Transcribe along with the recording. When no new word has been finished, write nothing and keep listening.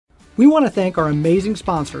We want to thank our amazing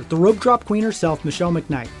sponsor, the Rope Drop Queen herself, Michelle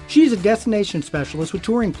McKnight. She's a destination specialist with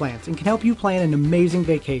touring plans and can help you plan an amazing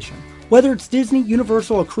vacation. Whether it's Disney,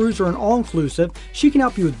 Universal, a cruise, or an all-inclusive, she can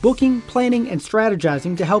help you with booking, planning, and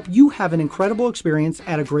strategizing to help you have an incredible experience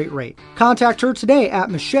at a great rate. Contact her today at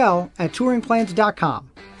michelle@touringplans.com.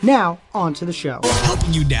 Now, on to the show.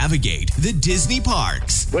 Helping you navigate the Disney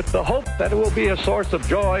parks. With the hope that it will be a source of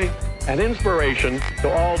joy and inspiration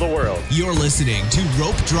to all the world. You're listening to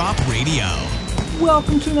Rope Drop Radio.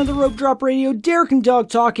 Welcome to another Rope Drop Radio. Derek and Doug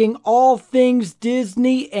talking all things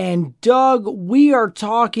Disney. And Doug, we are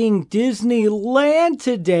talking Disneyland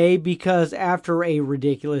today because after a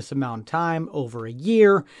ridiculous amount of time, over a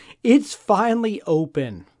year, it's finally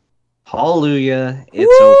open. Hallelujah,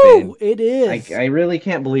 it's open. It is. I really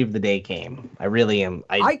can't believe the day came. I really am.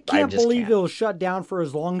 I can't believe it was shut down for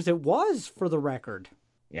as long as it was, for the record.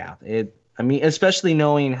 Yeah, I mean, especially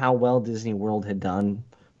knowing how well Disney World had done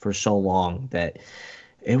for so long, that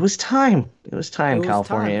it was time. It was time,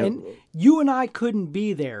 California. And you and I couldn't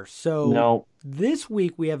be there. So no. This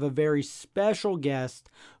week we have a very special guest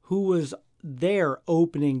who was there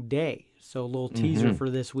opening day. So a little teaser for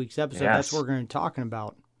this week's episode. Yes. That's what we're going to be talking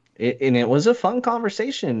about. It was a fun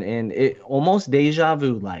conversation, and it almost deja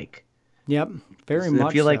vu like. Yep, very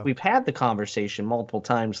much. I feel like we've had the conversation multiple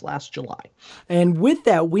times last July. And with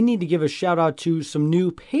that, we need to give a shout out to some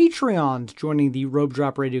new Patreons joining the Rope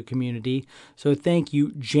Drop Radio community. So thank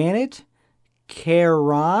you, Janet,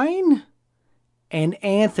 Karine, and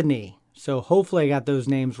Anthony. So hopefully I got those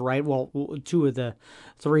names right. Well, two of the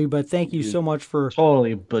three, but thank you so much for...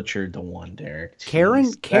 Totally butchered the one, Derek.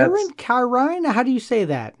 Karine? How do you say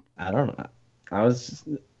that? I don't know.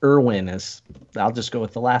 Irwin I'll just go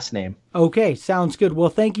with the last name. Okay, sounds good. Well,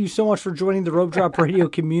 thank you so much for joining the Rope Drop Radio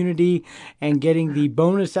community and getting the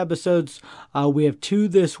bonus episodes. We have 2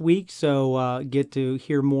 this week, so get to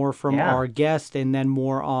hear more from our guest and then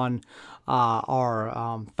more on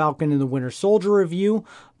our Falcon and the Winter Soldier review.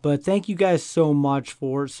 But thank you guys so much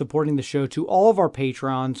for supporting the show. To all of our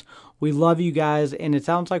patrons, we love you guys, and it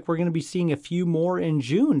sounds like we're going to be seeing a few more in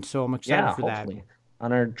June, so I'm excited for hopefully. that.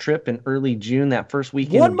 On our trip in early June, that first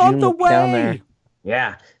weekend 1 month June, away. down there.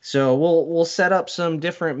 Yeah, so we'll set up some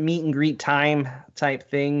different meet and greet time type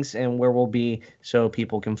things and where we'll be so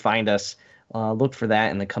people can find us. Look for that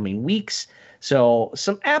in the coming weeks. So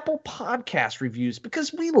some Apple Podcast reviews,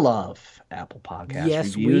 because we love Apple Podcast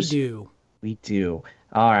reviews. Yes, we do. We do.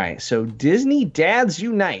 All right, so Disney Dads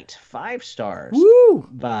Unite, 5 stars. Woo!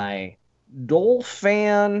 By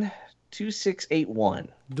Dolefan2681.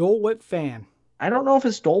 Dole Whip fan. I don't know if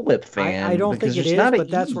it's Dole Whip fan. I don't think it is, but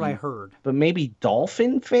that's what I heard. But maybe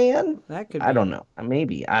Dolphin fan? That could be. I don't know.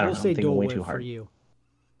 Maybe. I don't know. We'll say Dole way Whip too hard. for you.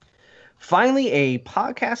 Finally, a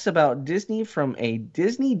podcast about Disney from a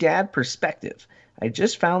Disney dad perspective. I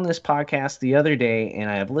just found this podcast the other day, and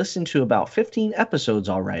I have listened to about 15 episodes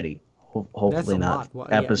already. Hopefully not.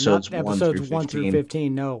 Episodes 1 through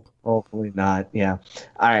 15, no. Hopefully not, yeah.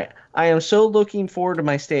 All right. I am so looking forward to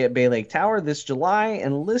my stay at Bay Lake Tower this July,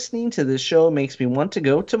 and listening to this show makes me want to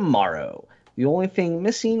go tomorrow. The only thing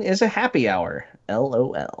missing is a happy hour.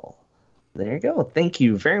 LOL. There you go. Thank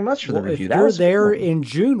you very much for the review. If you're there in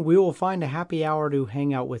June, we will find a happy hour to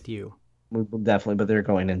hang out with you. We will definitely, but they're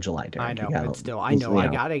going in July. Derek. I know, but still, I know. I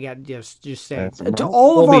got just say to We'll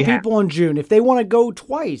all of our people in June, if they want to go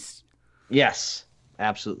twice. Yes,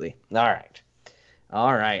 absolutely. All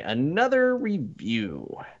right. Another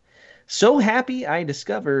review. So happy I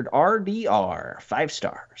discovered RDR, 5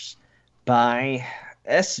 stars, by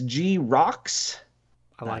SG Rocks.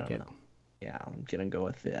 I like it. Know. Yeah, I'm gonna go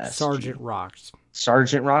with this. Sergeant Rocks.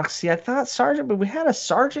 Sergeant Rocks. See, I thought Sergeant, but we had a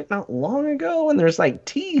Sergeant not long ago, and there's like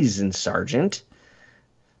T's in Sergeant.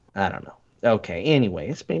 I don't know. Okay,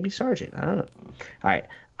 anyways, maybe Sergeant. I don't know. All right.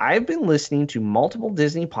 I've been listening to multiple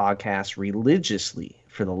Disney podcasts religiously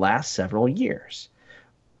for the last several years.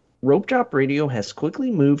 Rope Drop Radio has quickly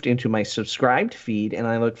moved into my subscribed feed, and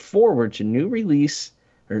I look forward to new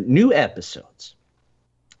episodes.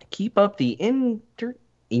 Keep up the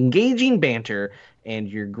engaging banter and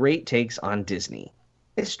your great takes on Disney.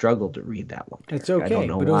 I struggled to read that one. It's okay, I don't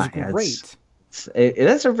know but why. it was great.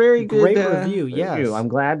 That's a very good review. Yes, review. I'm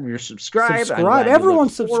glad you're subscribed. Subscribe. Everyone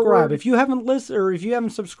subscribe. If you haven't listened or if you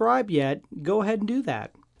haven't subscribed yet, go ahead and do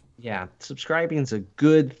that. Yeah, subscribing is a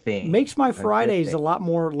good thing. Makes my Fridays a lot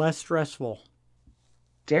less stressful.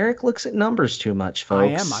 Derek looks at numbers too much, folks. I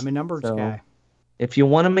am. I'm a numbers guy. If you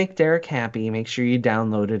want to make Derek happy, make sure you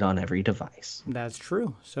download it on every device. That's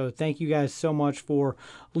true. So thank you guys so much for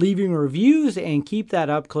leaving reviews, and keep that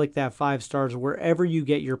up. Click that 5 stars wherever you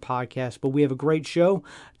get your podcast. But we have a great show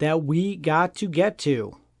that we got to get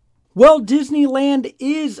to. Well, Disneyland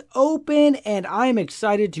is open, and I'm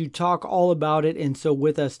excited to talk all about it. And so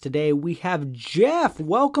with us today, we have Jeff.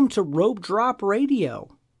 Welcome to Rope Drop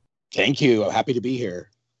Radio. Thank you. I'm happy to be here.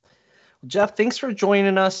 Jeff, thanks for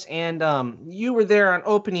joining us. And you were there on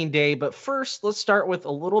opening day. But first, let's start with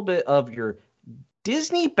a little bit of your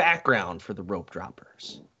Disney background for the Rope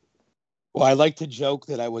Droppers. Well, I like to joke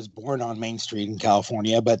that I was born on Main Street in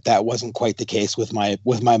California, but that wasn't quite the case with my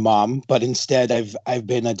mom. But instead, I've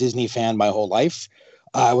been a Disney fan my whole life.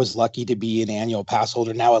 I was lucky to be an annual pass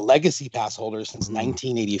holder, now a legacy pass holder since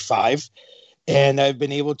 1985. And I've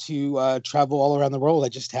been able to travel all around the world. I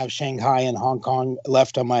just have Shanghai and Hong Kong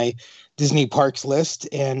left on my Disney parks list.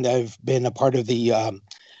 And I've been a part of the, I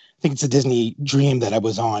think it's a Disney Dream that I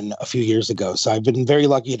was on a few years ago. So I've been very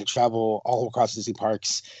lucky to travel all across Disney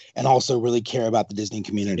parks and also really care about the Disney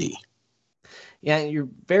community. Yeah, you're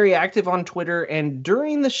very active on Twitter. And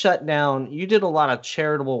during the shutdown, you did a lot of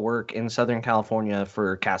charitable work in Southern California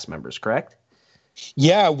for cast members, correct?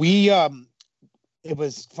 Yeah, it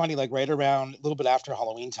was funny, like right around a little bit after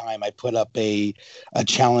Halloween time, I put up a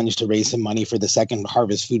challenge to raise some money for the Second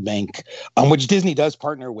Harvest Food Bank, which Disney does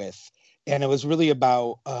partner with. And it was really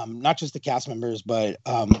about not just the cast members, but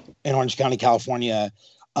in Orange County, California,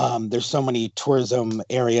 there's so many tourism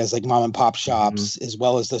areas like mom and pop shops, as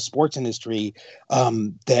well as the sports industry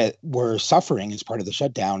that were suffering as part of the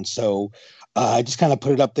shutdown. So I just kind of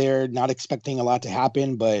put it up there, not expecting a lot to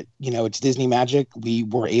happen, but, it's Disney magic. We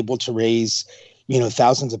were able to raise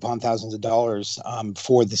thousands upon thousands of dollars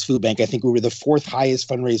for this food bank. I think we were the fourth highest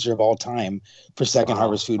fundraiser of all time for Second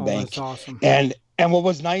Harvest Food Bank. That's awesome. And what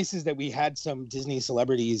was nice is that we had some Disney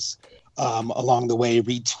celebrities along the way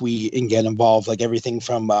retweet and get involved, like everything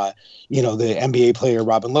from, the NBA player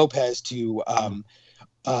Robin Lopez to,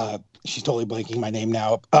 she's totally blanking my name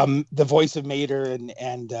now, the voice of Mater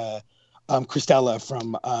and Christella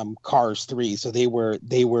from Cars 3. So they were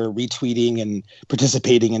retweeting and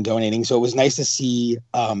participating and donating. So it was nice to see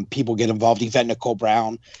people get involved. Yvette Nicole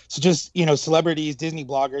Brown. So just, celebrities, Disney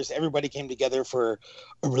bloggers, everybody came together for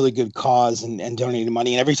a really good cause and donated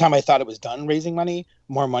money. And every time I thought it was done raising money,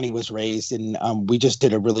 more money was raised. And we just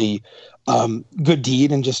did a really good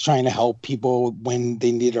deed and just trying to help people when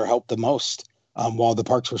they needed our help the most while the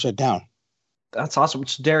parks were shut down. That's awesome.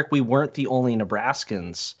 So, Derek, we weren't the only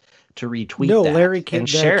Nebraskans to retweet no, that. Larry,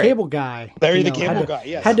 the cable guy. Larry, the cable guy,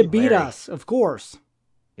 yes. Had to beat us, of course.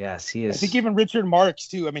 Yes, he is. I think even Richard Marks,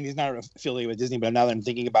 too. I mean, he's not affiliated with Disney, but now that I'm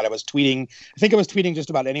thinking about it, I was tweeting just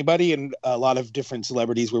about anybody, and a lot of different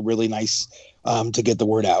celebrities were really nice to get the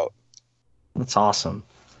word out. That's awesome.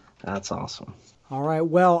 That's awesome. All right.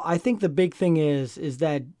 Well, I think the big thing is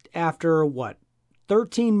that after,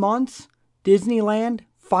 13 months, Disneyland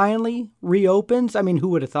finally reopens. I mean, who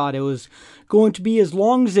would have thought it was going to be as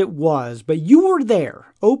long as it was? But you were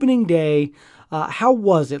there, opening day. How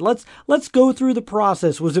was it? Let's go through the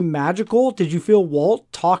process. Was it magical? Did you feel Walt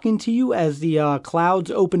talking to you as the clouds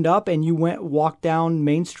opened up and you walked down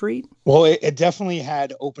Main Street? Well, it definitely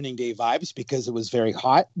had opening day vibes because it was very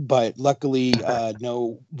hot. But luckily,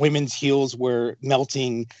 no women's heels were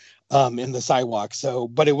melting in the sidewalk. So,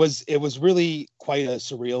 but it was really quite a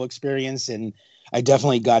surreal experience, and I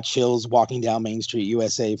definitely got chills walking down Main Street,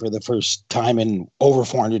 USA for the first time in over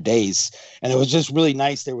 400 days. And it was just really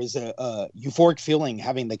nice. There was a euphoric feeling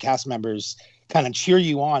having the cast members kind of cheer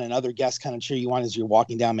you on and other guests kind of cheer you on as you're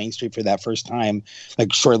walking down Main Street for that first time,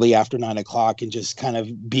 like shortly after 9:00, and just kind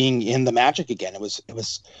of being in the magic again. It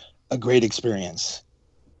was a great experience.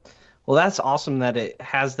 Well, that's awesome that it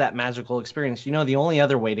has that magical experience. The only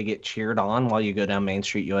other way to get cheered on while you go down Main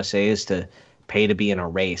Street, USA is to pay to be in a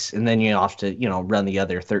race, and then you have to run the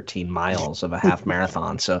other 13 miles of a half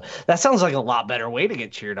marathon. So that sounds like a lot better way to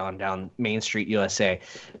get cheered on down Main Street, USA.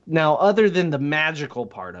 Now, other than the magical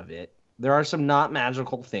part of it, there are some not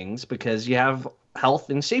magical things because you have health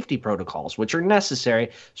and safety protocols, which are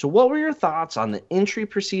necessary. So what were your thoughts on the entry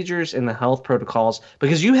procedures and the health protocols?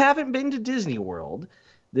 Because you haven't been to Disney World.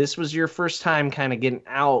 This was your first time kind of getting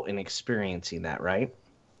out and experiencing that, right?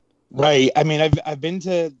 Right. I mean, I've been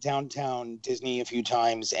to downtown Disney a few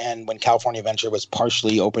times, and when California Adventure was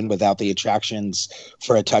partially opened without the attractions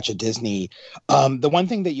for a touch of Disney, the one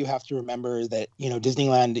thing that you have to remember is that,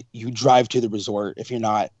 Disneyland, you drive to the resort if you're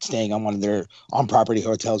not staying on one of their on-property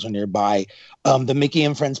hotels or nearby. The Mickey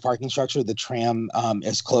and Friends parking structure, the tram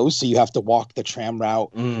is closed, so you have to walk the tram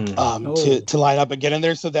route to line up and get in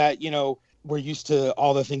there so that, we're used to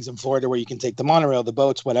all the things in Florida where you can take the monorail, the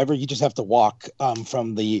boats, whatever. You just have to walk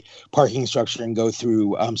from the parking structure and go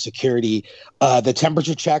through security. The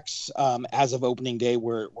temperature checks as of opening day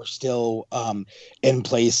were still in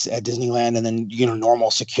place at Disneyland, and then normal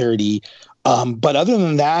security But other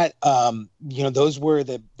than that, those were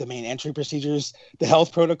the main entry procedures. The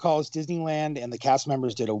health protocols, Disneyland and the cast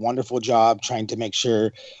members did a wonderful job trying to make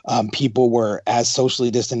sure people were as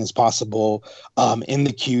socially distant as possible in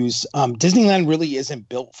the queues. Disneyland really isn't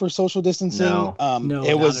built for social distancing. No, not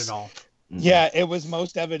at all. Yeah, it was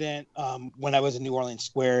most evident when I was in New Orleans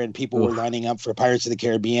Square and people were lining up for Pirates of the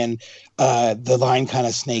Caribbean. The line kind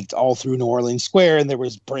of snaked all through New Orleans Square, and there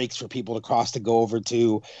was breaks for people to cross to go over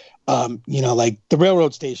to, like the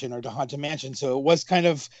railroad station or the Haunted Mansion. So it was kind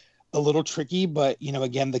of a little tricky, but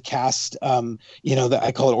again, the cast,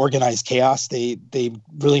 I call it organized chaos. They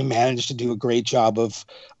really managed to do a great job of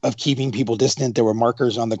keeping people distant. There were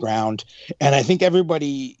markers on the ground, and I think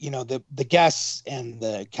everybody, the guests and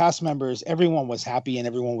the cast members, everyone was happy and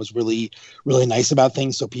everyone was really, really nice about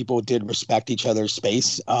things. So people did respect each other's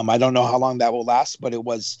space. I don't know how long that will last, but it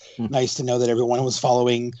was nice to know that everyone was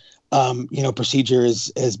following procedures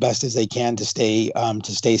as best as they can to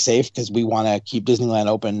stay safe, because we want to keep Disneyland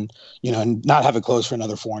open, and not have it closed for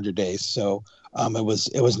another 400 days. So it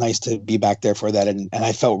was nice to be back there for that. And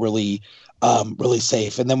I felt really, really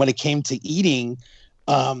safe. And then when it came to eating,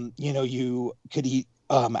 you could eat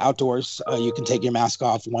outdoors. You can take your mask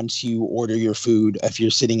off once you order your food. If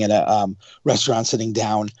you're sitting at a restaurant sitting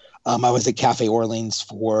down, I was at Cafe Orleans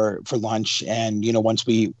for lunch, and once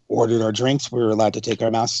we ordered our drinks, we were allowed to take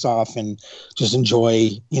our masks off and just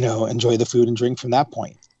enjoy the food and drink from that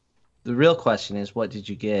point. The real question is, what did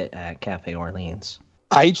you get at Cafe Orleans?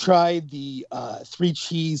 I tried the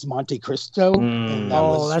 3-cheese Monte Cristo. And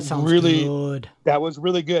that sounds really good. That was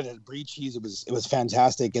really good. And brie cheese, it was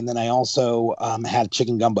fantastic. And then I also had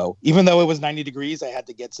chicken gumbo. Even though it was 90 degrees, I had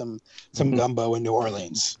to get some gumbo in New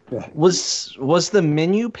Orleans. Yeah. Was the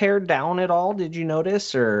menu pared down at all? Did you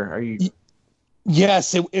notice, or are you?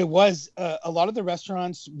 Yes, it was. A lot of the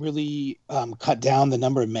restaurants really cut down the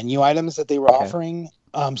number of menu items that they were offering.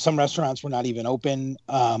 Some restaurants were not even open.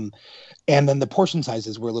 And then the portion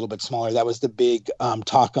sizes were a little bit smaller. That was the big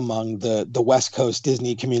talk among the West Coast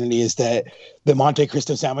Disney community, is that the Monte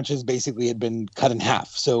Cristo sandwiches basically had been cut in half.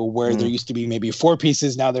 So where there used to be maybe 4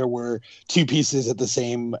 pieces, now there were 2 pieces at the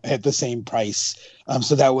same price.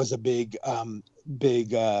 So that was a big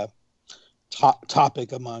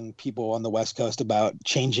topic among people on the West Coast about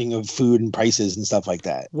changing of food and prices and stuff like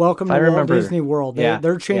that. Welcome to Walt Disney World.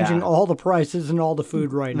 They're changing all the prices and all the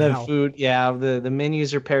food now. The food, the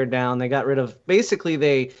menus are pared down. They got rid of, basically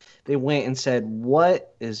they went and said,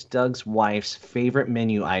 what is Doug's wife's favorite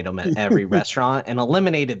menu item at every restaurant, and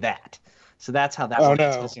eliminated that. So that's how that works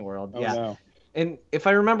at Disney World. No. And if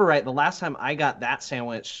I remember right, the last time I got that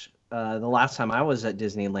sandwich, the last time I was at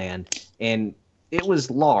Disneyland, and it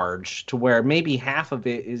was large to where maybe half of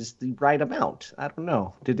it is the right amount. I don't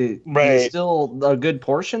know. Did it still a good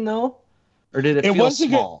portion though? Or did it feel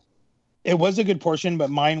small? It was a good portion, but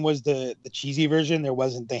mine was the cheesy version. There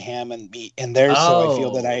wasn't the ham and meat in there. So I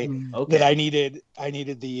feel that I needed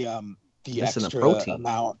the extra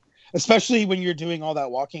amount. Especially when you're doing all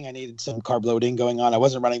that walking, I needed some carb loading going on. I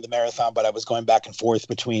wasn't running the marathon, but I was going back and forth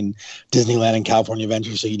between Disneyland and California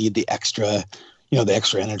Adventure. So you need the extra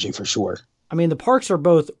energy for sure. I mean, the parks are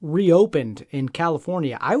both reopened in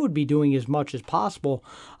California. I would be doing as much as possible.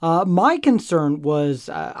 My concern was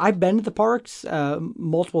I've been to the parks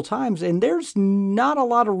multiple times, and there's not a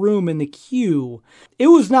lot of room in the queue. It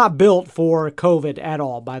was not built for COVID at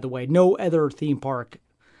all, by the way. No other theme park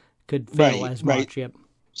could fill as much. Yep.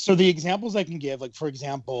 So the examples I can give, like, for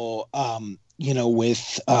example,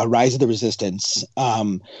 with Rise of the Resistance,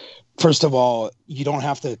 first of all, you don't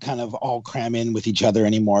have to kind of all cram in with each other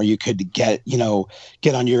anymore. You could get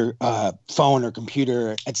on your phone or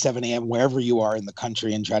computer at 7 a.m. wherever you are in the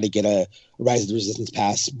country and try to get a Rise of the Resistance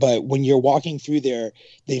pass. But when you're walking through there,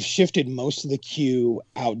 they've shifted most of the queue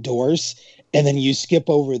outdoors. And then you skip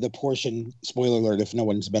over the portion, spoiler alert if no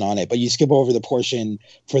one's been on it, but you skip over the portion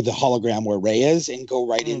for the hologram where Rey is and go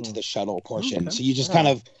right into the shuttle portion. Okay. So you just kind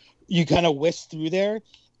of whisk through there,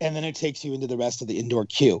 and then it takes you into the rest of the indoor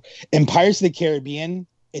queue. In Pirates of the Caribbean,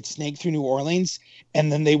 it snaked through New Orleans, and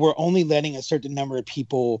then they were only letting a certain number of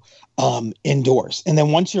people indoors. And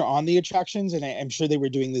then once you're on the attractions, and I'm sure they were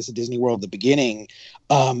doing this at Disney World at the beginning,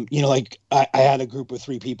 I had a group of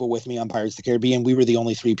 3 people with me on Pirates of the Caribbean. We were the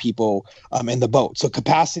only 3 people in the boat. So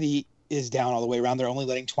capacity is down all the way around. They're only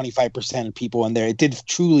letting 25% of people in there. It did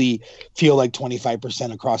truly feel like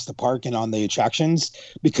 25% across the park and on the attractions,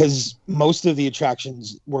 because most of the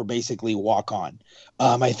attractions were basically walk on.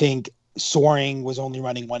 I think Soaring was only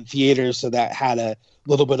running 1 theater, so that had a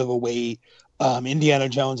little bit of a wait. Indiana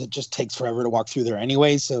Jones, it just takes forever to walk through there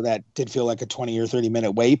anyway, so that did feel like a 20 or 30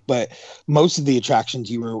 minute wait. But most of the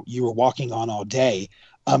attractions you were walking on all day.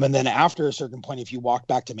 And then after a certain point, if you walk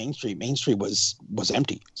back to Main Street was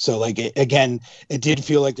empty. So like, it did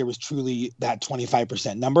feel like there was truly that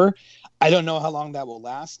 25% number. I don't know how long that will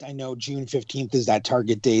last. I know June 15th is that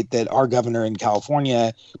target date that our governor in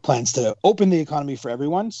California plans to open the economy for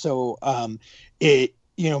everyone. So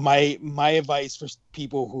my advice for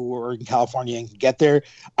people who are in California and can get there,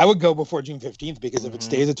 I would go before June 15th, because if it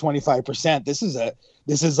stays at 25%,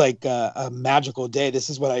 this is like a magical day. This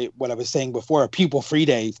is what I was saying before, a pupil free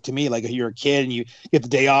day to me. Like, if you're a kid and you get the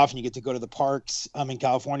day off and you get to go to the parks in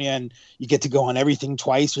California and you get to go on everything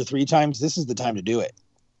twice or 3 times, this is the time to do it.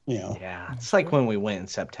 Yeah, it's like when we went in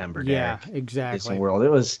September. Yeah, Derek, exactly. Disney World. It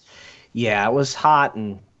was hot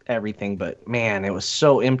and everything, but man, it was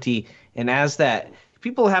so empty. And as that,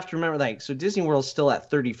 people have to remember, like, so Disney World's still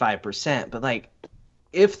at 35%, but like,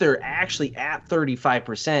 if they're actually at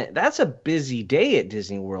 35%, that's a busy day at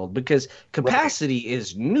Disney World, because capacity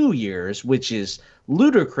is New Year's, which is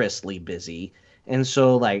ludicrously busy. And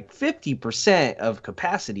so like 50% of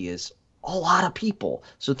capacity is a lot of people.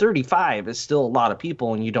 So 35 is still a lot of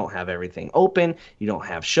people, and you don't have everything open. You don't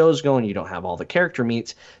have shows going. You don't have all the character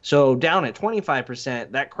meets. So down at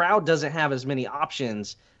 25%, that crowd doesn't have as many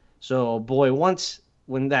options. So boy,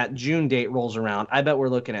 when that June date rolls around, I bet we're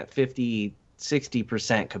looking at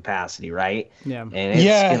 50-60% capacity, right? Yeah. And it's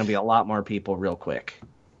going to be a lot more people real quick.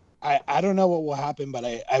 I don't know what will happen, but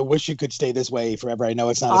I wish it could stay this way forever. I know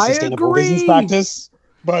it's not a sustainable business practice,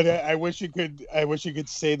 but I wish it could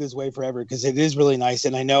stay this way forever, because it is really nice.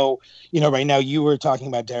 And I know, right now you were talking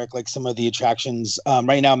about, Derek, like some of the attractions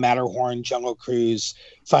right now, Matterhorn, Jungle Cruise,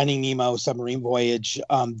 Finding Nemo, Submarine Voyage,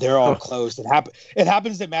 they're all closed. It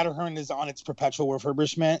happens that Matterhorn is on its perpetual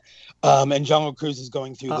refurbishment, and Jungle Cruise is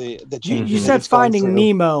going through the change. You said Finding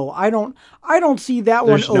Nemo. I don't see that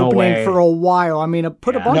There's one opening for a while. I mean,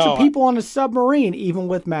 put a bunch of people on a submarine, even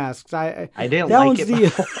with masks. I didn't like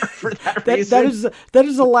it for that reason. That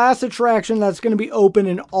is the last attraction that's going to be open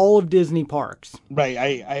in all of Disney parks. Right,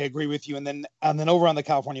 I agree with you. And then over on the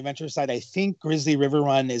California Adventure side, I think Grizzly River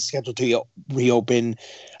Run is scheduled to reopen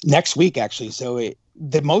next week, actually. So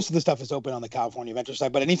most of the stuff is open on the California Adventure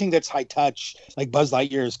side, but anything that's high touch, like Buzz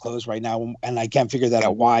Lightyear, is closed right now, and I can't figure that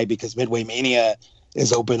out why, because Midway Mania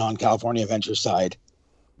is open on California Adventure side.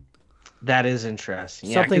 That is interesting.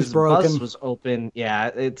 Yeah, something's broken. Buzz was open. Yeah,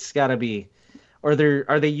 it's got to be. Or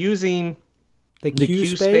are they using the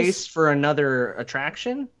Q space for another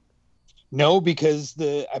attraction? No, because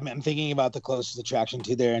I'm thinking about the closest attraction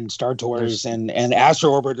to there, and Star Tours and Astro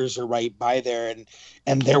Orbiters are right by there,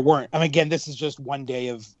 and there weren't. I mean, again, this is just one day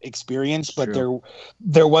of experience, but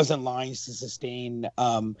there wasn't lines to sustain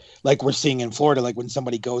like we're seeing in Florida. Like when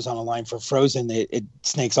somebody goes on a line for Frozen, it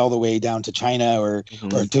snakes all the way down to China or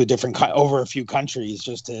to a different over a few countries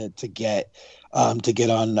just to get on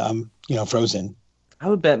Frozen. I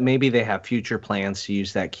would bet maybe they have future plans to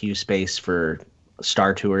use that Q space for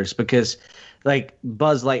Star Tours, because like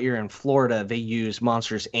Buzz Lightyear in Florida, they use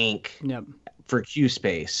Monsters Inc. for Q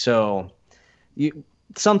space. So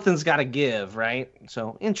something's got to give, right?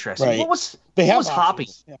 So interesting. Right. What was hopping?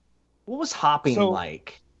 Yeah. What was hopping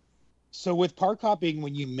like? So with park hopping,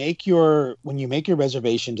 when you make your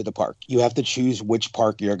reservation to the park, you have to choose which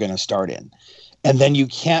park you're going to start in, and then you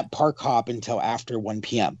can't park hop until after 1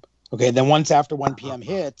 p.m. Okay, then once after 1 p.m.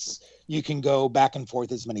 hits, you can go back and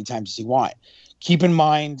forth as many times as you want. Keep in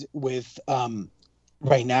mind with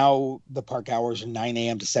right now, the park hours are 9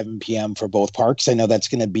 a.m. to 7 p.m. for both parks. I know that's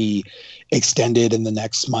going to be extended in the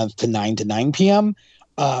next month to 9 p.m.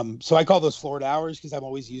 So I call those Florida hours because I'm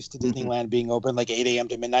always used to Disneyland being open like 8 a.m.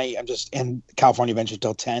 to midnight. I'm just in California Adventure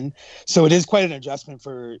till 10. So it is quite an adjustment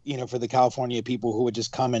for the California people who would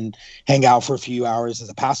just come and hang out for a few hours as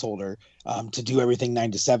a pass holder. To do everything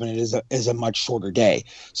 9 to 7, it is a much shorter day.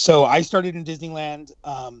 So I started in Disneyland.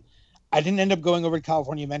 I didn't end up going over to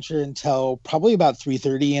California Adventure until probably about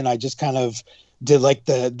 3:30, and I just kind of did like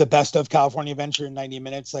the best of California Adventure in 90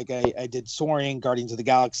 minutes. Like I did Soaring, Guardians of the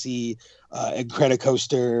Galaxy,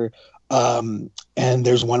 Incredicoaster, and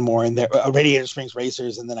there's one more in there, Radiator Springs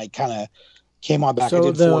Racers, and then I kind of came on back. So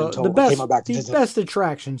I did four until came on back to the best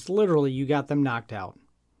attractions, literally, you got them knocked out.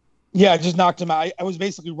 Yeah, I just knocked them out. I was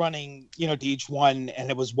basically running, to each one, and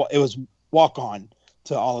it was walk on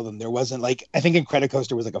to all of them. There wasn't like, I think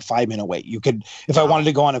Incredicoaster was like a 5-minute wait. You could, if I wanted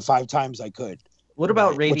to go on it 5 times, I could. What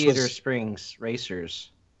about Radiator Springs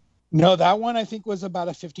Racers? No, that one I think was about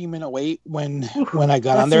a 15-minute wait when I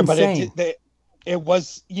got on there. Insane. But it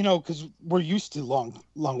was, because we're used to long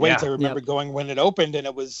waits. Yeah. I remember going when it opened, and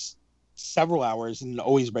it was several hours and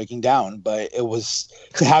always breaking down. But it was,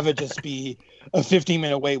 to have it just be a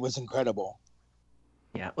 15-minute wait was incredible.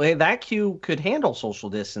 Yeah, well, that queue could handle social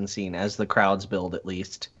distancing as the crowds build, at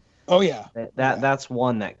least. Oh yeah, That's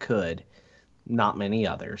one that could. Not many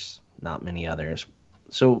others. Not many others.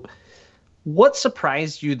 So, what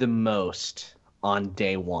surprised you the most on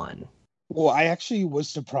day one? Well, I actually was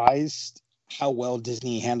surprised how well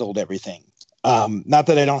Disney handled everything. Not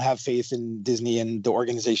that I don't have faith in Disney and the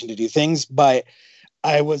organization to do things, but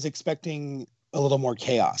I was expecting a little more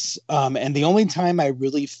chaos. And the only time I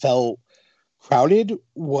really felt crowded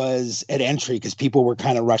was at entry because people were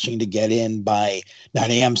kind of rushing to get in by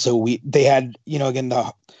 9 a.m. So they had, again,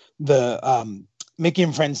 the Mickey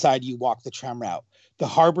and Friends side, you walk the tram route. The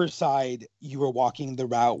harbor side, you were walking the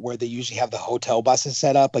route where they usually have the hotel buses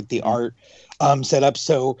set up, like the art set up.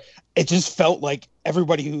 So it just felt like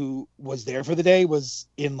everybody who was there for the day was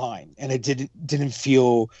in line, and it didn't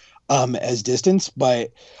feel as distanced.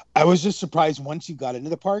 But I was just surprised once you got into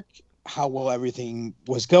the park how well everything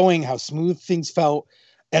was going, how smooth things felt,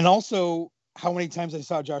 and also how many times I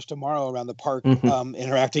saw Josh D'Amaro around the park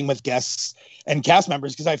interacting with guests and cast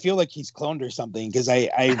members, because I feel like he's cloned or something, because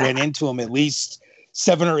I ran into him at least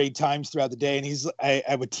 7 or 8 times throughout the day, and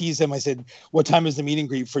I would tease him. I said, "What time is the meet and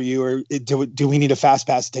greet for you, or do we need a fast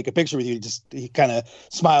pass to take a picture with you?" He kind of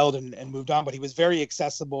smiled and moved on, but he was very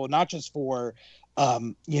accessible, not just for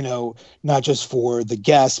not just for the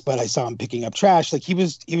guests, but I saw him picking up trash. Like he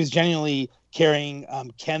was genuinely carrying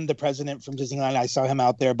Ken, the president from Disneyland. I saw him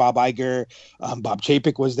out there. Bob Iger, Bob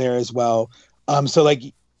Chapek was there as well. So like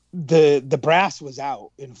the brass was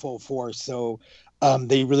out in full force. So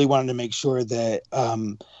they really wanted to make sure that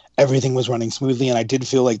everything was running smoothly, and I did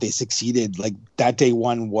feel like they succeeded. Like that day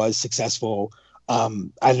one was successful.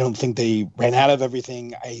 I don't think they ran out of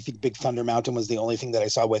everything. I think Big Thunder Mountain was the only thing that I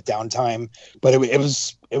saw with downtime, but it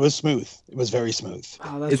was smooth. It was very smooth.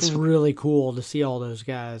 Oh, that's really cool to see all those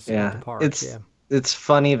guys at the park. It's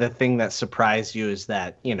funny. The thing that surprised you is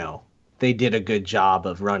that, they did a good job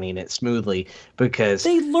of running it smoothly, because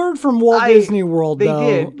they learned from Walt Disney World,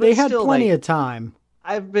 though. They had plenty of time.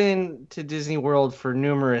 I've been to Disney World for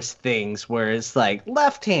numerous things where it's like,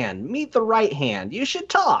 left hand, meet the right hand, you should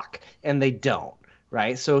talk. And they don't,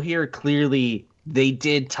 right? So here, clearly, they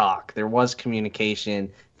did talk. There was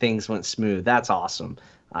communication. Things went smooth. That's awesome.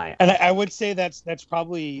 I would say that's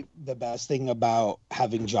probably the best thing about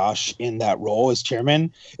having Josh in that role as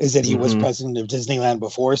chairman, is that he was president of Disneyland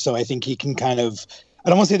before. So I think he can kind of, I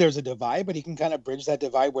don't want to say there's a divide, but he can kind of bridge that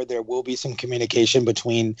divide where there will be some communication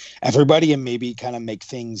between everybody, and maybe kind of make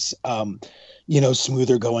things,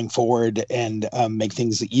 smoother going forward, and make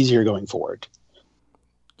things easier going forward.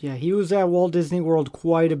 Yeah, he was at Walt Disney World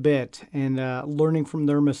quite a bit, and learning from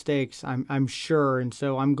their mistakes, I'm sure. And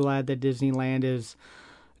so I'm glad that Disneyland is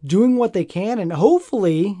doing what they can, and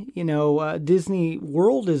hopefully, Disney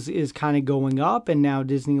World is kind of going up, and now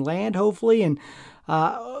Disneyland, hopefully, and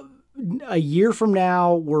a year from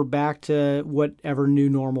now, we're back to whatever new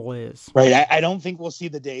normal is. Right. I don't think we'll see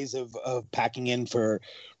the days of packing in for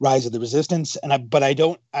Rise of the Resistance,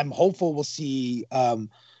 I'm hopeful we'll see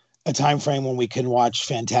a time frame when we can watch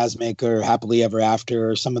Fantasmic or Happily Ever After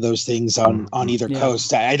or some of those things on either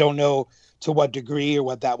coast. I don't know to what degree or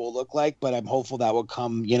what that will look like, but I'm hopeful that will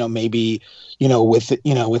come, maybe,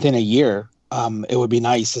 within a year. It would be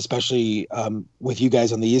nice, especially with you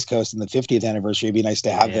guys on the East Coast and the 50th anniversary. It'd be nice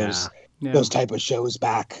to have those type of shows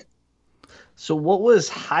back. So what was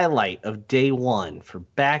highlight of day one for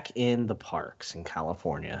back in the parks in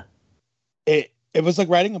California? It was like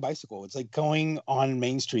riding a bicycle. It's like going on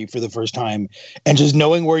Main Street for the first time and just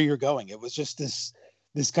knowing where you're going. It was just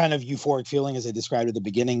this kind of euphoric feeling, as I described at the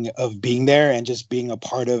beginning, of being there and just being a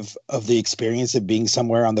part of the experience of being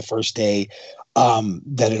somewhere on the first day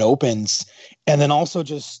that it opens. And then also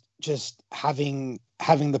just having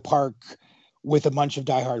the park with a bunch of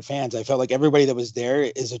diehard fans. I felt like everybody that was there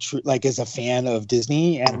is a fan of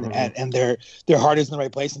Disney, and their heart is in the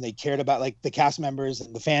right place, and they cared about, like, the cast members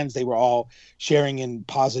and the fans. They were all sharing in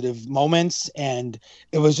positive moments, and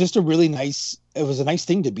it was just a nice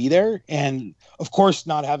thing to be there. And of course,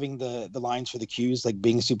 not having the lines for the queues, like,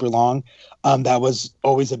 being super long, that was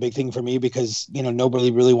always a big thing for me, because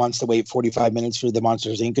nobody really wants to wait 45 minutes for the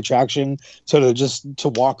Monsters Inc. attraction. So to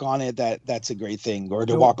walk on it, that's a great thing. Or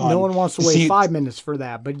to walk on. No one wants to wait 5 minutes for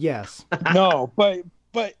that, but yes. No,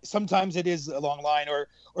 but sometimes it is a long line.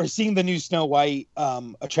 Or seeing the new Snow White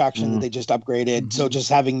attraction that they just upgraded. So just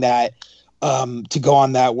having that. To go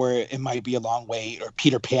on that, where it might be a long wait, or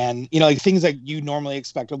Peter Pan, like things that you normally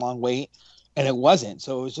expect a long wait, and it wasn't.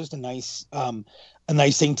 So it was just a nice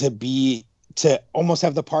thing to almost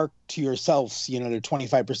have the park to yourselves, to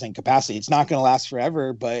 25% capacity. It's not going to last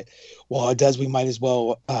forever, but while it does, we might as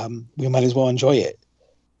well enjoy it.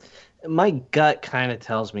 My gut kind of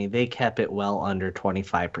tells me they kept it well under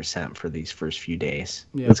 25% for these first few days.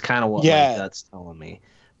 Yeah. That's kind of what my gut's telling me.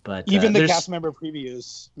 But even the cast member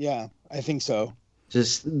previews, I think so.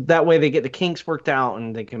 Just that way they get the kinks worked out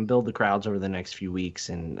and they can build the crowds over the next few weeks.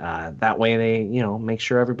 And that way they, make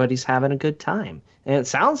sure everybody's having a good time. And it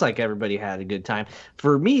sounds like everybody had a good time.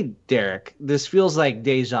 For me, Derek, this feels like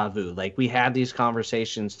deja vu. Like we had these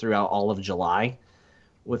conversations throughout all of July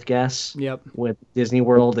with guests. Yep. With Disney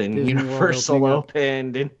World and Universal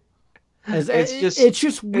opened. And it's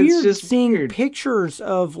just weird seeing pictures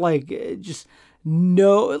of like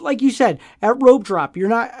you said, at Rope Drop, you're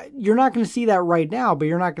not going to see that right now, but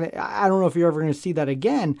I don't know if you're ever going to see that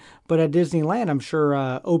again, but at Disneyland, I'm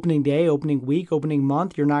sure opening day, opening week, opening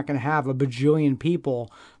month, you're not going to have a bajillion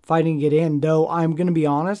people fighting to get in, though I'm going to be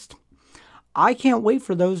honest, I can't wait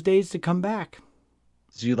for those days to come back.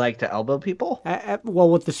 Do you like to elbow people? Well,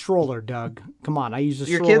 with the stroller, Doug. Come on, I use a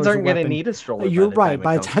stroller. Your kids aren't going to need a stroller. You're right.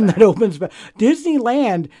 By the time that opens, but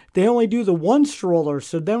Disneyland, they only do the one stroller,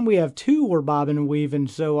 so then we have two we're bobbing and weaving.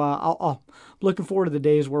 So I'll looking forward to the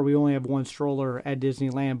days where we only have one stroller at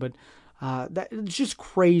Disneyland. But it's just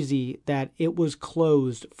crazy that it was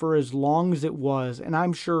closed for as long as it was, and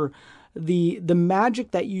I'm sure the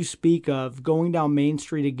magic that you speak of going down Main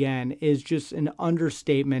Street again is just an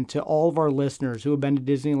understatement to all of our listeners who have been to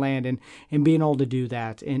Disneyland and being able to do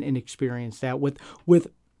that and experience that with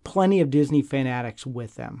plenty of Disney fanatics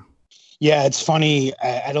with them. Yeah, it's funny.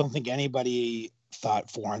 I don't think anybody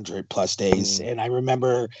thought 400 plus days. And I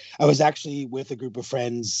remember I was actually with a group of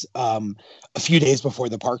friends a few days before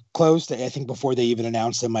the park closed. I think before they even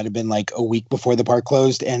announced it might have been like a week before the park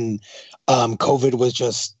closed. And COVID was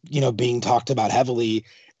just, being talked about heavily.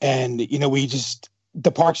 And,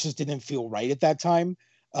 the parks just didn't feel right at that time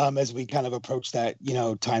as we kind of approached that,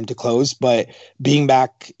 time to close. But being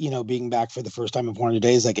back for the first time in 400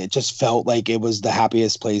 days, like it just felt like it was the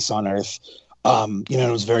happiest place on earth.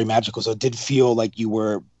 It was very magical. So it did feel like you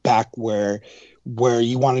were back where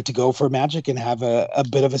you wanted to go for magic and have a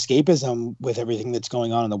bit of escapism with everything that's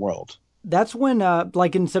going on in the world. That's when,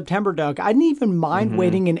 like in September, Doug, I didn't even mind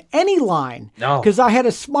waiting in any line because I had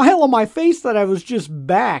a smile on my face that I was just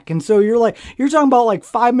back. And so you're talking about like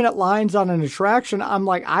 5-minute lines on an attraction. I'm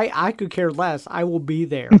like, I could care less. I will be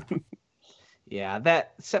there. Yeah,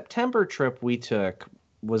 that September trip we took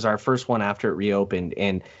was our first one after it reopened,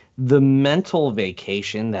 and the mental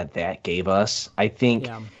vacation that gave us, I think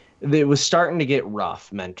it was starting to get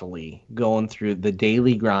rough mentally, going through the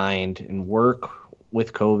daily grind and work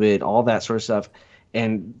with COVID, all that sort of stuff.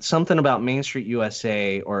 And something about Main Street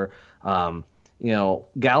USA or,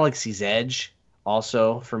 Galaxy's Edge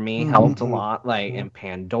also for me helped a lot, and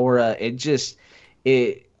Pandora, it just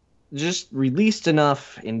released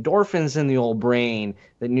enough endorphins in the old brain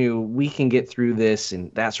that knew we can get through this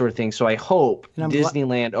and that sort of thing. So I hope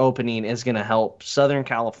Disneyland opening is going to help Southern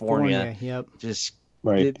California. Yep. Just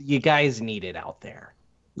you guys need it out there.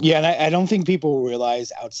 Yeah, and I don't think people realize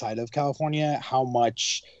outside of California how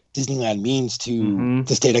much Disneyland means to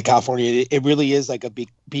the state of California. It really is like a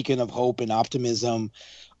beacon of hope and optimism.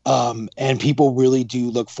 And people really do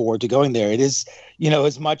look forward to going there. It is,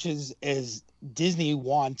 as much as Disney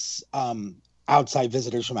wants outside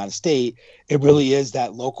visitors from out of state, it really is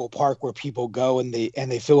that local park where people go and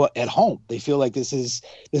they feel at home. They feel like this is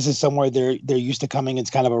somewhere they're used to coming. It's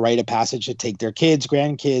kind of a rite of passage to take their kids,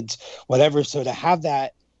 grandkids, whatever. So to have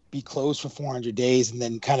that be closed for 400 days and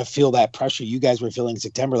then kind of feel that pressure you guys were feeling in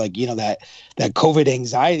September, that COVID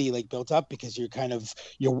anxiety built up because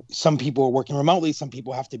some people are working remotely. Some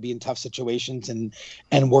people have to be in tough situations and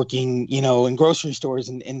working, in grocery stores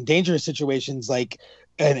and dangerous situations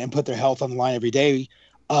and put their health on the line every day.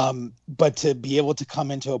 But to be able to come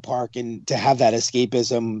into a park and to have that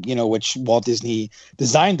escapism, which Walt Disney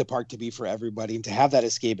designed the park to be for everybody, and to have that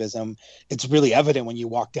escapism, it's really evident when you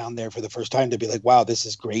walk down there for the first time to be like, wow, this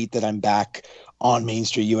is great that I'm back on Main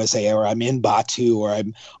Street USA, or I'm in Batu, or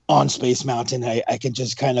I'm on Space Mountain. I can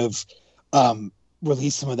just kind of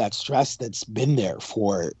release some of that stress that's been there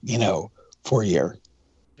for a year.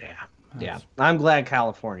 Yeah. I'm glad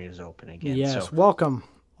California is open again. Yes. So, welcome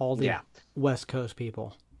all the West Coast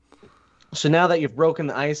people. So now that you've broken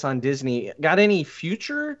the ice on Disney, got any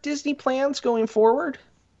future Disney plans going forward?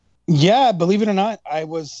 Yeah, believe it or not, I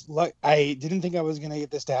didn't think I was going to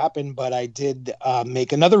get this to happen, but I did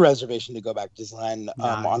make another reservation to go back to Disneyland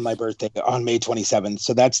on my birthday on May 27th.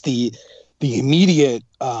 So that's the immediate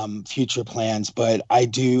future plans. But I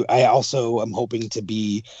also am hoping to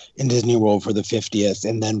be in Disney World for the 50th,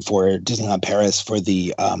 and then for Disneyland Paris for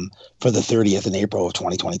the 30th in April of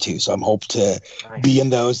 2022. So I'm hope to be in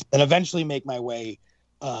those and eventually make my way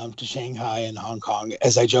to Shanghai and Hong Kong.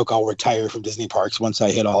 As I joke, I'll retire from Disney parks once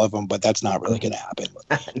I hit all of them, but that's not really going to happen.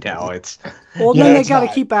 No, it's well. Then they got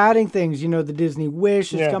to keep adding things. You know, the Disney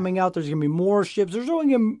Wish is coming out. There's going to be more ships. There's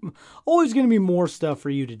always going to be more stuff for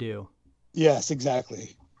you to do. Yes,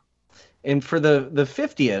 exactly. And for the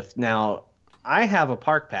 50th, now I have a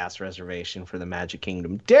park pass reservation for the Magic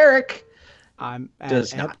Kingdom. Derek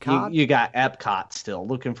does not. Epcot. You got Epcot still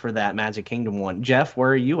looking for that Magic Kingdom one. Jeff,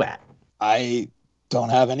 where are you at? I don't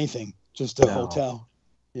have anything, just a hotel.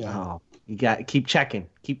 Yeah. Oh, you got to keep checking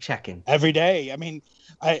every day. I mean,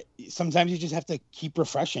 sometimes you just have to keep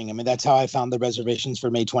refreshing. I mean, that's how I found the reservations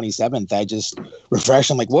for May 27th. I just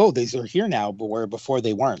refresh. I'm like, whoa, these are here now, but where before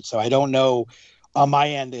they weren't. So I don't know on my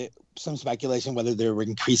end, some speculation whether they're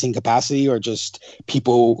increasing capacity or just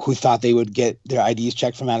people who thought they would get their IDs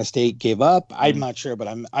checked from out of state gave up. I'm not sure, but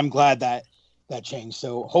I'm glad that changed.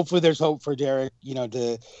 So hopefully there's hope for Derek, to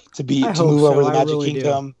move over to the Magic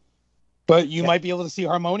Kingdom. Do. But you might be able to see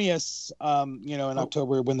Harmonious, in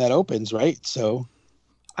October when that opens, right? So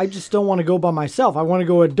I just don't want to go by myself. I want to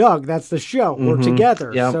go with Doug. That's the show. We're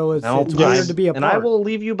together. Yep. So it's weird to be a part. And I will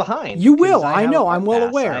leave you behind. You will. I know. I'm well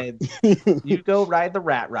aware. You go ride the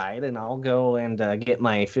rat ride, and I'll go and get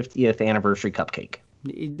my 50th anniversary cupcake.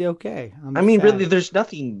 Okay. Really, there's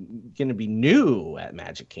nothing going to be new at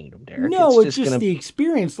Magic Kingdom, Derek. No, it's just the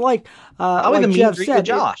experience. Like Jeff said,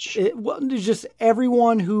 Josh. There's just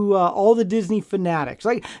everyone who, all the Disney fanatics.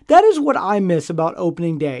 Like, that is what I miss about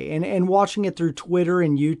opening day and watching it through Twitter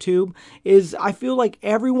and YouTube is I feel like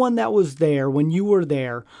everyone that was there when you were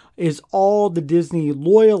there is all the Disney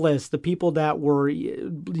loyalists, the people that were,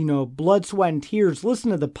 blood, sweat, and tears, listen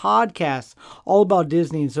to the podcasts all about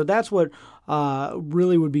Disney. And so that's what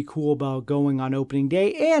really would be cool about going on opening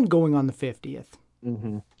day and going on the 50th.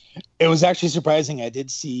 Mm-hmm. It was actually surprising. I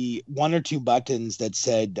did see one or two buttons that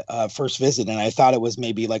said first visit, and I thought it was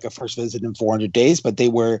maybe like a first visit in 400 days, but they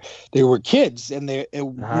were kids, and it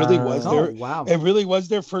really was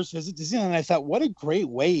their first visit to Disneyland. And I thought, what a great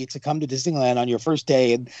way to come to Disneyland on your first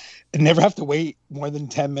day and never have to wait more than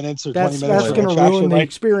 10 minutes or 20 minutes. That's going to ruin the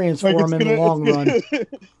experience for them in the long run.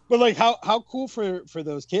 But like how cool for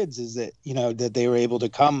those kids is that that they were able to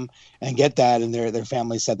come and get that, and their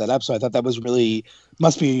family set that up. So I thought that was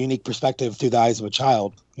must be a unique perspective through the eyes of a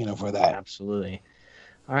child, for that. Absolutely.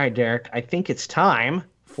 All right, Derek, I think it's time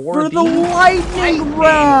for the lightning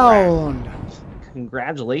round.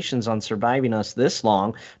 Congratulations on surviving us this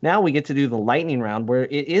long. Now we get to do the lightning round where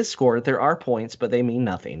it is scored. There are points, but they mean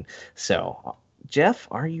nothing. So, Jeff,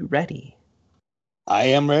 are you ready? I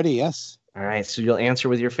am ready, yes. All right, so you'll answer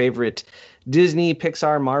with your favorite Disney,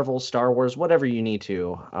 Pixar, Marvel, Star Wars, whatever you need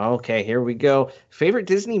to. Okay, here we go. Favorite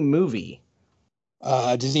Disney movie?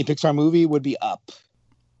 Disney Pixar movie would be Up.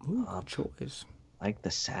 Ooh, choice. Like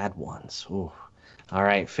the sad ones. Ooh. All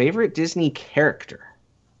right, favorite Disney character?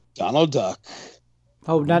 Donald Duck.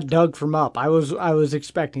 Oh, not Doug from Up. I was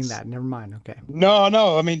expecting that. Never mind. Okay.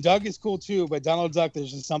 No. I mean, Doug is cool too, but Donald Duck,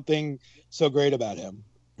 there's just something so great about him.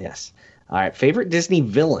 Yes. All right, favorite Disney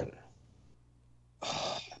villain?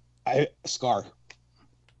 Scar.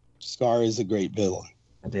 Scar is a great villain.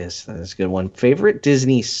 That is a good one. Favorite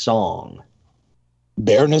Disney song?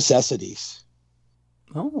 Bare Necessities.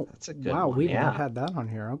 Oh, that's a good one. Wow, we've not had that on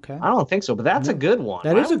here. Okay. I don't think so, but that's a good one.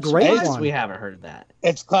 That is a great one. We haven't heard that.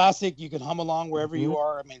 It's classic. You can hum along wherever you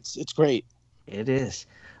are. I mean, it's great. It is.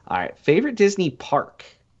 All right. Favorite Disney park?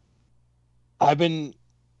 I've been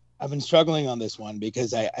struggling on this one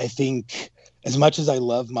because I think as much as I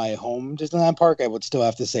love my home Disneyland park, I would still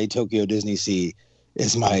have to say Tokyo Disney Sea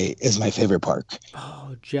is my favorite park.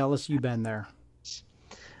 Oh, jealous you've been there.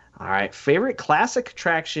 All right. Favorite classic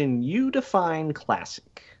attraction? You define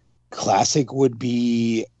classic. Classic would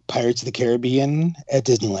be Pirates of the Caribbean at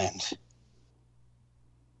Disneyland.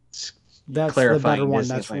 That's the better one.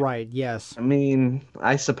 That's right. Yes. I mean,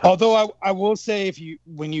 I suppose. Although I will say,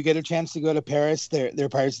 when you get a chance to go to Paris, their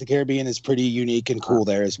Pirates of the Caribbean is pretty unique and cool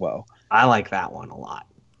there as well. I like that one a lot.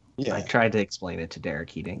 Yeah. I tried to explain it to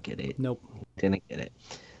Derek. He didn't get it. Nope. He didn't get it.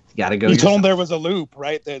 You got to go. You told him there was a loop,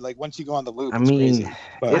 right? That like once you go on the loop, it's crazy.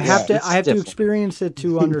 But, I have to experience it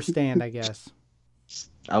to understand, I guess.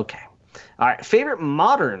 Okay. All right. Favorite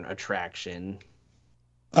modern attraction?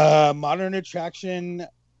 Modern attraction.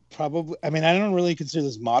 Probably. I mean, I don't really consider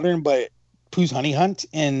this modern, but Pooh's Honey Hunt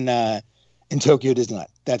in Tokyo Disneyland.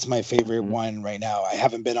 That's my favorite one right now. I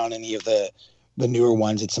haven't been on any of the newer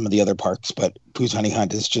ones at some of the other parks, but Pooh's Honey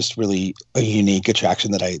Hunt is just really a unique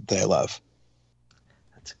attraction that I love.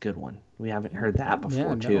 That's a good one. We haven't heard that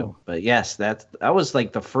before too. No. But yes, that was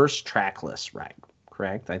like the first trackless ride,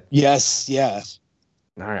 correct? Yes.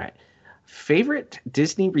 All right. Favorite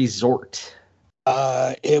Disney resort?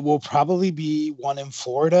 It will probably be one in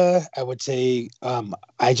Florida. I would say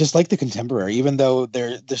I just like the Contemporary, even though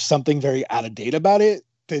there's something very out of date about it.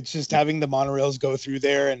 It's just having the monorails go through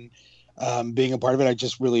there and being a part of it. I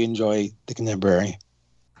just really enjoy the Contemporary.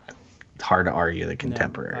 It's hard to argue the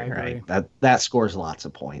Contemporary, right? That scores lots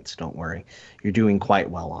of points. Don't worry. You're doing quite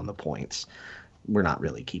well on the points. We're not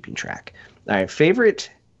really keeping track. All right. Favorite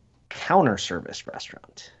counter service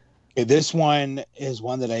restaurant? Okay, this one is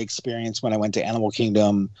one that I experienced when I went to Animal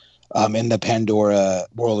Kingdom in the Pandora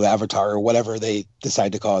World of Avatar, or whatever they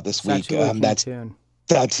decide to call it this week. That's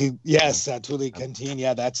Satuli Canteen.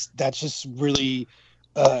 Yeah, that's just really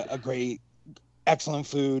a great, excellent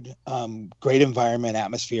food, great environment,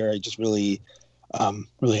 atmosphere. I just really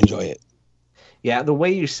enjoy it. Yeah, the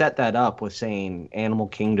way you set that up with saying Animal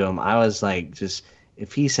Kingdom, I was like, just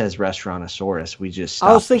if he says Restaurantosaurus, we just stop.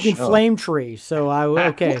 I was thinking Flame Tree, so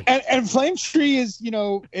okay. And Flame Tree is,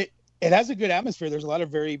 it has a good atmosphere. There's a lot of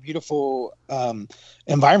very beautiful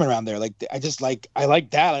environment around there. Like I like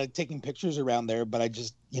that. I like taking pictures around there, but I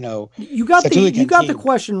just you got the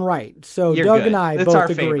question right. So You're Doug good. and I It's both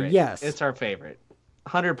agree. Yes, it's our favorite.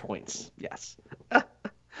 100 points. Yes. All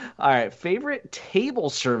right. Favorite table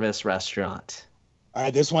service restaurant. All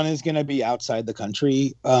right, this one is going to be outside the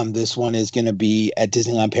country. This one is going to be at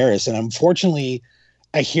Disneyland Paris. And unfortunately,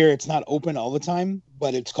 I hear it's not open all the time,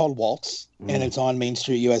 but it's called Waltz, and it's on Main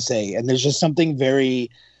Street, USA. And there's just something very,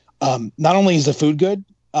 not only is the food good,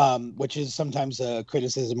 which is sometimes a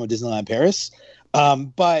criticism of Disneyland Paris,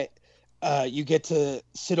 but you get to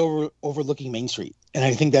sit overlooking Main Street. And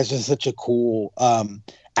I think that's just such a cool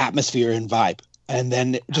atmosphere and vibe. And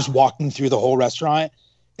then just walking through the whole restaurant,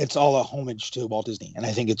 it's all a homage to Walt Disney, and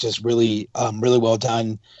I think it's just really, really well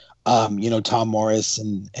done. Tom Morris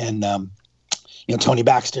and Tony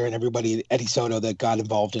Baxter and everybody, Eddie Soto, that got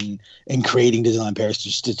involved in creating Disneyland Paris,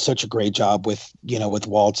 just did such a great job with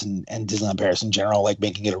Walt and Disneyland Paris in general, like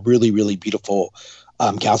making it a really, really beautiful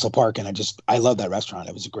castle park. And I love that restaurant.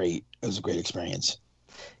 It was a great experience.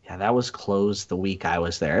 Yeah, that was closed the week I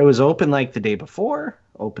was there. It was open like the day before,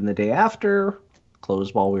 open the day after,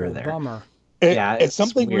 closed while we were there. Bummer. It's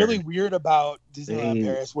something weird. Really weird about Disneyland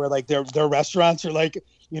Paris, where like their restaurants are like,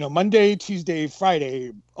 Monday, Tuesday,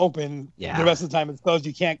 Friday open. Yeah. The rest of the time it's closed.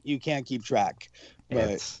 You can't keep track.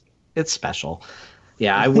 But it's special.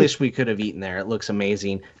 Yeah, I wish we could have eaten there. It looks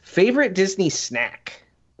amazing. Favorite Disney snack?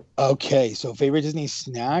 Okay, so favorite Disney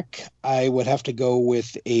snack, I would have to go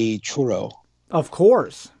with a churro. Of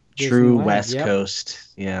course. True West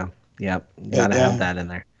Coast. Yeah. Yep. Gotta have that in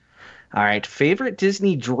there. All right. Favorite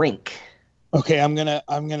Disney drink? Okay, I'm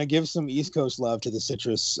gonna give some East Coast love to the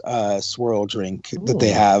citrus swirl drink that they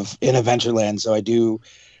have in Adventureland. So I do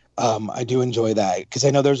enjoy that, because I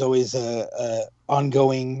know there's always a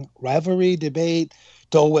ongoing rivalry debate,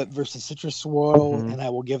 Dole Whip versus citrus swirl, and I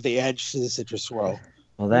will give the edge to the citrus swirl.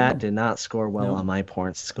 Well, that did not score well on my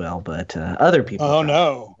points scale, but other people. Oh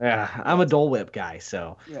no! Yeah, I'm a Dole Whip guy,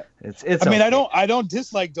 so it's. I mean, okay. I don't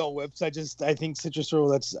dislike Dole Whips. I think citrus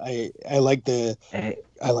swirl. I like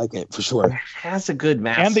it for sure. It has a good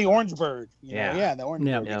match. And the orange bird. The orange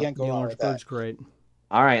bird. You can't go wrong with that. Bird's great.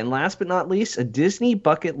 All right, and last but not least, a Disney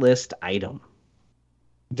bucket list item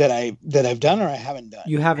that I've done or I haven't done.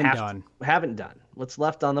 You haven't done. Haven't done. What's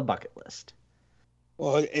left on the bucket list?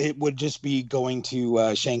 Well, it would just be going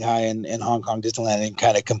to Shanghai and Hong Kong Disneyland and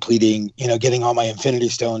kind of completing, getting all my Infinity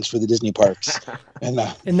Stones for the Disney parks. And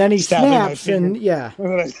then he snaps and and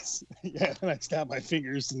I snap my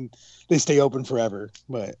fingers and they stay open forever.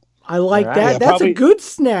 But I like that. Yeah, that's a good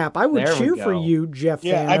snap. I would cheer for you, Jeff.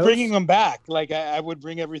 Yeah, I'm bringing them back. Like I would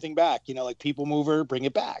bring everything back. Like People Mover, bring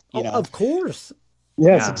it back. Of course.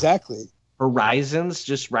 Yes, exactly. Horizons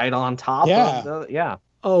just right on top.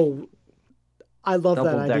 Oh. I love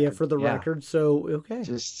that idea for the record. So okay,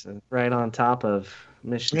 just right on top of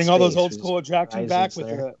Mission. Bring all those old school attractions back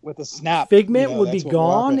with a snap. Figment would be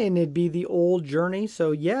gone, and it'd be the old Journey.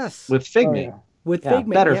 So yes, with Figment, Figment,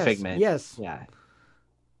 better Figment. Yes,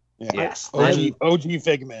 yes. OG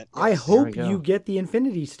Figment. Yes. I hope you get the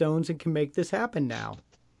Infinity Stones and can make this happen now.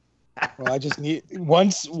 Well, I just need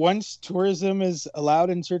once tourism is allowed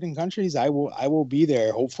in certain countries, I will be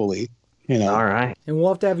there. Hopefully. All right. And we'll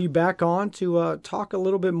have to have you back on to talk a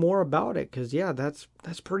little bit more about it, because, that's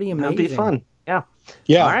pretty amazing. That'll be fun. Yeah.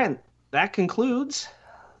 Yeah. All right. That concludes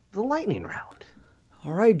the lightning round.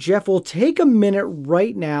 All right, Jeff, we'll take a minute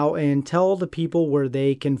right now and tell the people where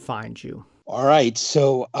they can find you. All right.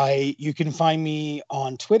 So you can find me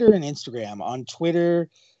on Twitter and Instagram. On Twitter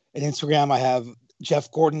and Instagram, I have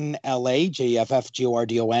Jeff Gordon LA,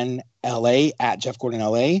 JeffGordon LA at Jeff Gordon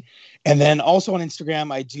LA. And then also on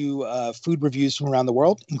Instagram, I do food reviews from around the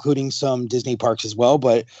world, including some Disney parks as well,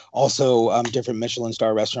 but also different Michelin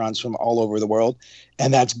star restaurants from all over the world.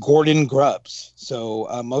 And that's Gordon Grubs. So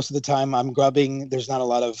most of the time I'm grubbing. There's not a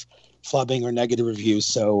lot of flubbing or negative reviews.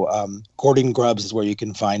 So Gordon Grubs is where you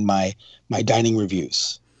can find my dining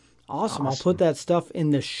reviews. Awesome. I'll put that stuff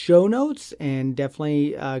in the show notes, and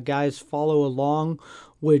definitely guys follow along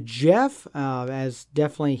with Jeff, as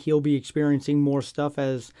definitely he'll be experiencing more stuff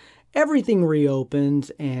as everything reopens.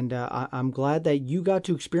 And I'm glad that you got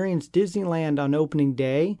to experience Disneyland on opening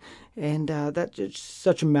day, and that's just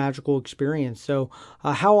such a magical experience. So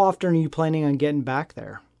how often are you planning on getting back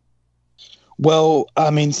there? Well,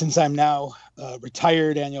 I mean, since I'm now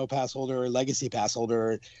retired annual pass holder or legacy pass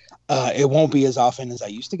holder, it won't be as often as I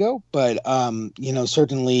used to go. But,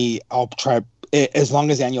 certainly I'll try, as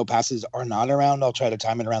long as annual passes are not around, I'll try to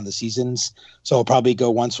time it around the seasons. So I'll probably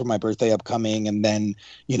go once for my birthday upcoming, and then,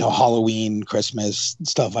 Halloween, Christmas,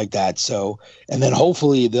 stuff like that. So, and then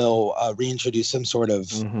hopefully they'll reintroduce some sort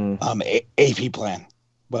of AP plan,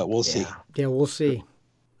 but we'll see. Yeah, we'll see.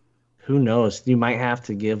 Who knows? You might have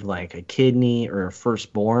to give like a kidney or a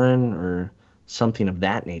firstborn or something of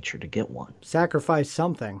that nature to get one. Sacrifice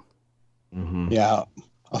something. Mm-hmm. Yeah.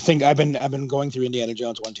 I think I've been going through Indiana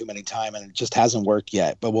Jones one too many times, and it just hasn't worked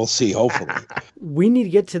yet, but we'll see, hopefully. We need to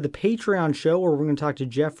get to the Patreon show where we're going to talk to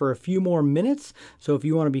Jeff for a few more minutes. So if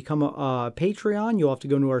you want to become a Patreon, you'll have to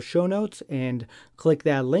go into our show notes and click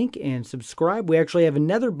that link and subscribe. We actually have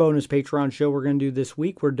another bonus Patreon show we're going to do this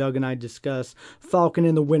week where Doug and I discuss Falcon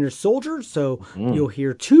and the Winter Soldier. So you'll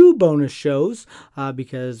hear 2 bonus shows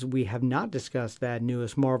because we have not discussed that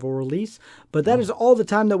newest Marvel release. But that is all the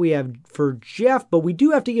time that we have for Jeff. But we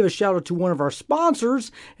do have to give a shout out to one of our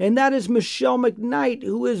sponsors, and that is Michelle McKnight,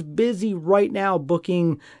 who is busy right now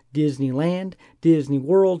booking Disneyland, Disney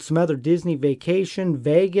World, some other Disney vacation,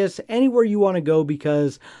 Vegas, anywhere you want to go,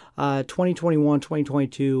 because 2021,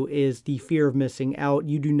 2022 is the fear of missing out.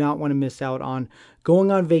 You do not want to miss out on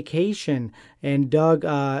going on vacation. And Doug,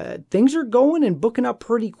 things are going and booking up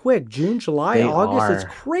pretty quick. June, July, August,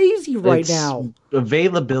 it's crazy right now.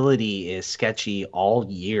 Availability is sketchy all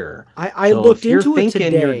year. I looked into it today.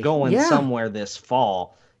 If you're thinking you're going somewhere this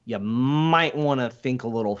fall, you might want to think a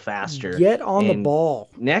little faster. Get on the ball.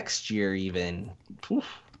 Next year even.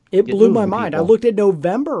 It blew my mind. I looked at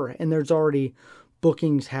November and there's already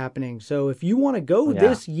bookings happening. So if you want to go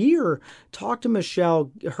this year, talk to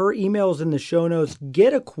Michelle. Her email's in the show notes.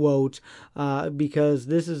 Get a quote because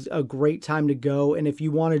this is a great time to go. And if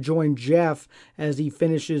you want to join Jeff as he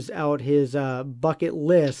finishes out his bucket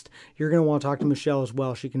list, you're going to want to talk to Michelle as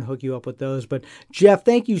well. She can hook you up with those. But Jeff,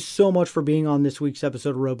 thank you so much for being on this week's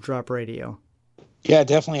episode of Rope Drop Radio. Yeah,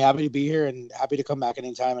 definitely happy to be here and happy to come back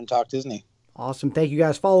anytime and talk Disney. Awesome. Thank you,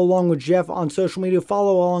 guys. Follow along with Jeff on social media.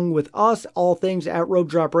 Follow along with us, all things at Rope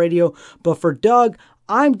Drop Radio. But for Doug,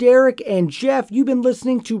 I'm Derek, and Jeff, you've been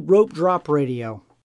listening to Rope Drop Radio.